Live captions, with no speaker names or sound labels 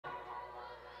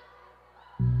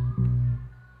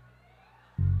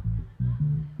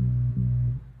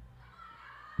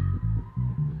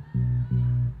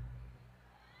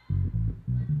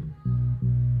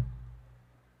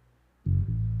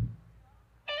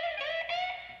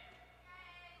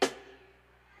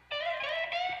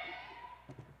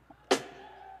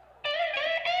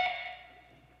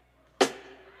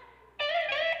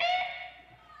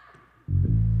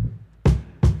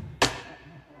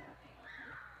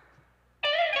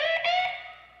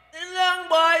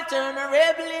turn a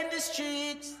rebel in the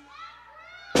streets.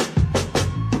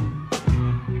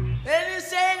 When you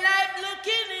say life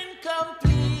looking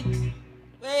incomplete,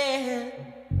 well,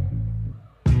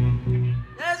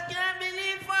 just can't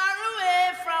believe far away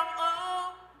from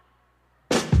home.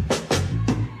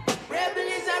 Rebel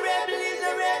is a rebel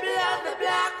on the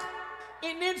block.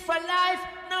 In it for life,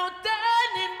 no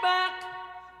turning back.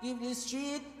 Give the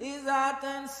street his heart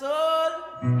and soul.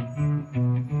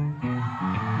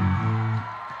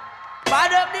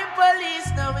 Bad up the police,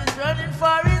 now he's running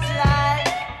for his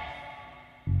life.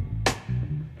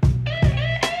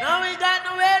 Now he got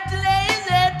nowhere to lay his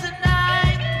head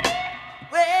tonight.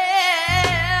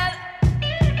 Well,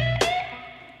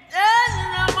 there's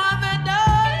no mother,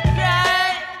 don't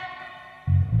cry.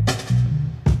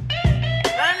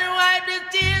 And you wipe the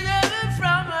tears away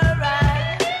from her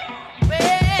eyes.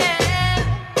 Well,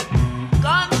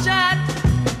 gunshot,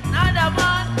 another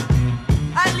one.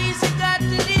 At least he got to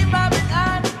leave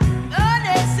Babylon. Oh,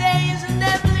 they say he's a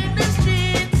devil in the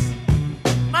streets.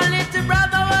 My little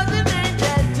brother was an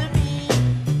angel to me.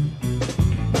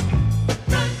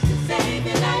 Run to save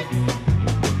your life.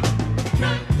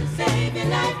 Run to save your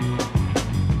life.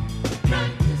 Run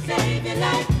to save your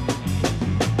life.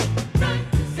 Run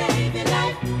to save your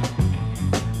life.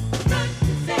 Run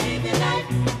to save your life.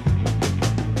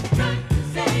 Run to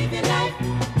save your life.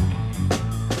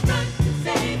 Run to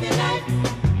save your life.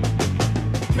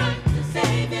 Run to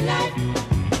save your life.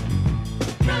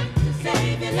 Run to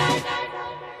save your life.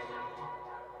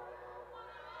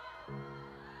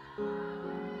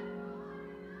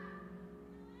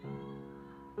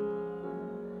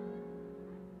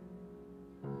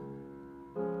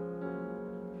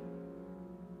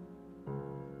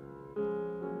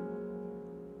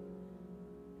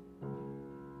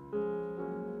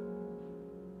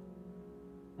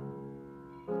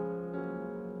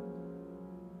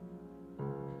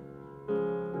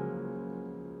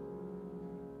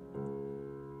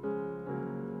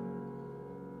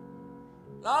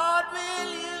 Lord,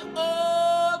 will you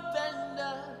open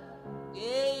the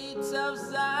gates of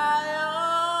Zion?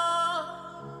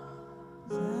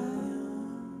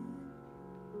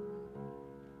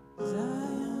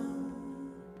 Zion.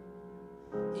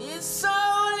 His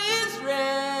soul is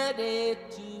ready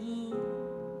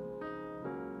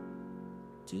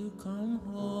to come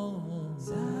home.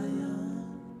 Zion.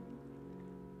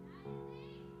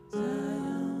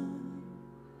 Zion.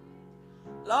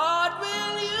 Lord,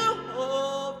 will you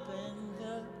open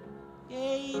the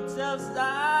gates of Zion?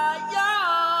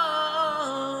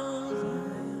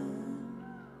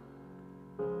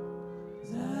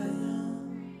 Zion.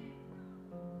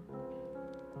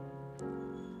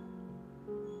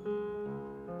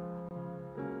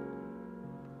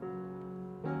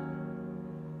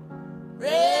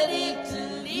 Ready to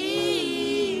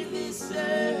leave this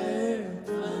earth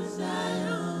for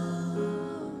Zion.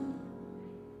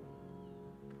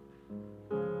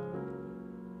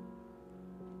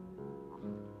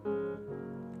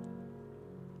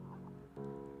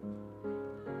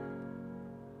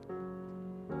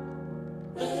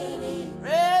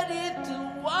 Ready to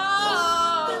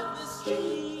walk the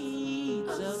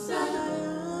streets of Zion.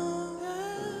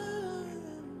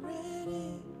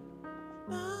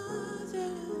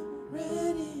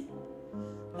 Ready,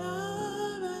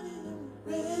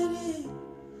 ready,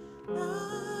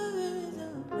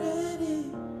 ready,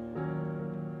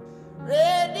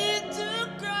 ready to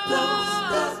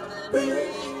cross the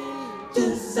bridge to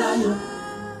Zion.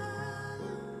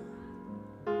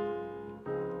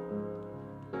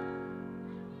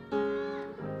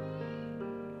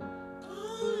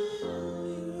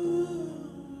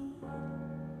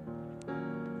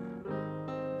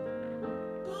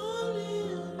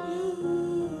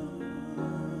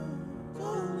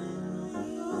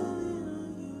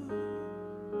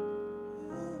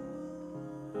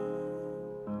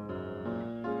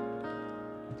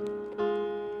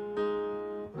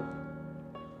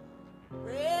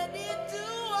 Ready to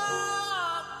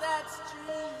walk that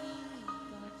street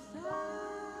of Zion.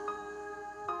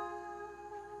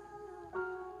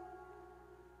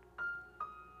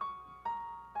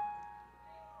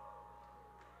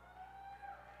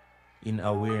 In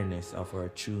awareness of our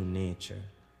true nature,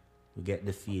 we get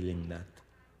the feeling that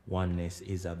oneness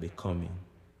is a becoming.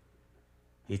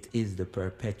 It is the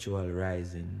perpetual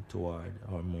rising toward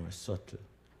our more subtle,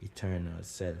 eternal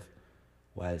self,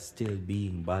 while still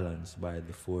being balanced by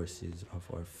the forces of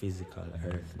our physical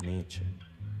earth nature.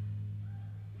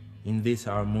 In this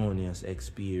harmonious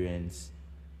experience,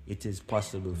 it is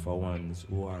possible for ones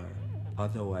who are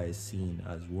otherwise seen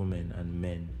as women and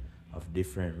men of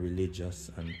different religious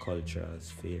and cultural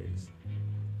spheres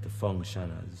to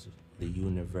function as the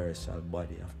universal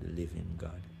body of the living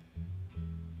God.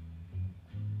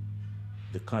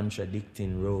 The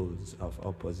contradicting roles of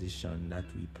opposition that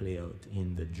we play out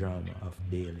in the drama of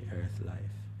daily earth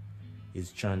life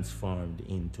is transformed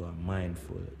into a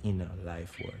mindful inner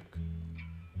life work.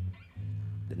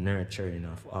 The nurturing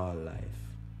of all life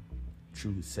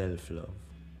through self-love.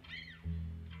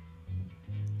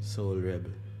 Soul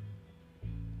rebel,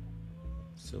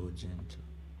 so gentle.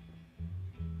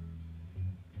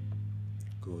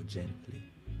 Go gently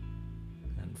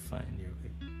and find your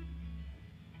way.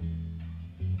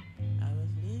 I was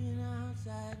living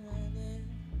outside my bed.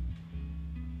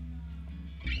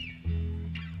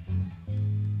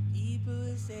 People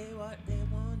will say what they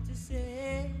want to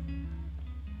say.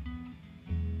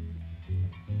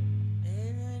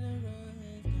 And then the road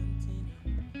has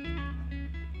continued.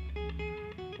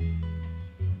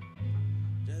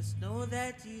 Just know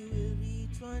that you will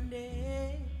reach one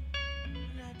day.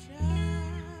 And I try.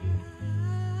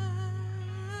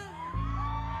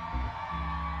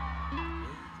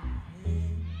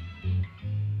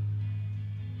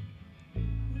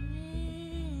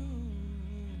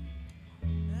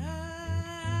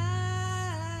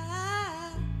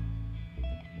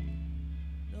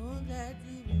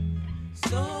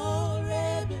 So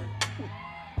rebel,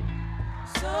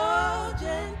 so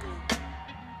gentle,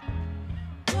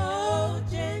 go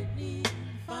gently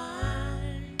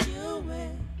find your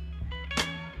way.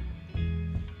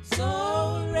 So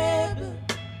rebel,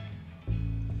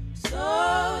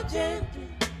 so gentle,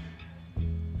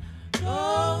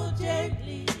 go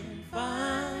gently and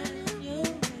find your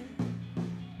way.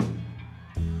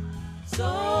 So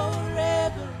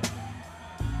rebel,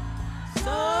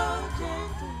 so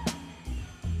gentle.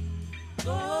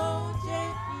 Go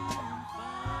gently and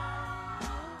find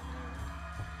your way.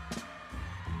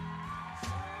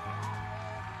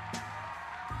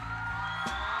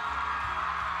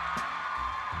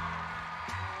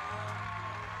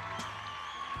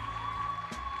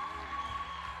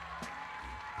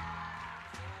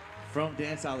 From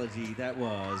Danceology, that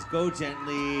was Go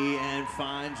Gently and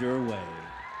Find Your Way.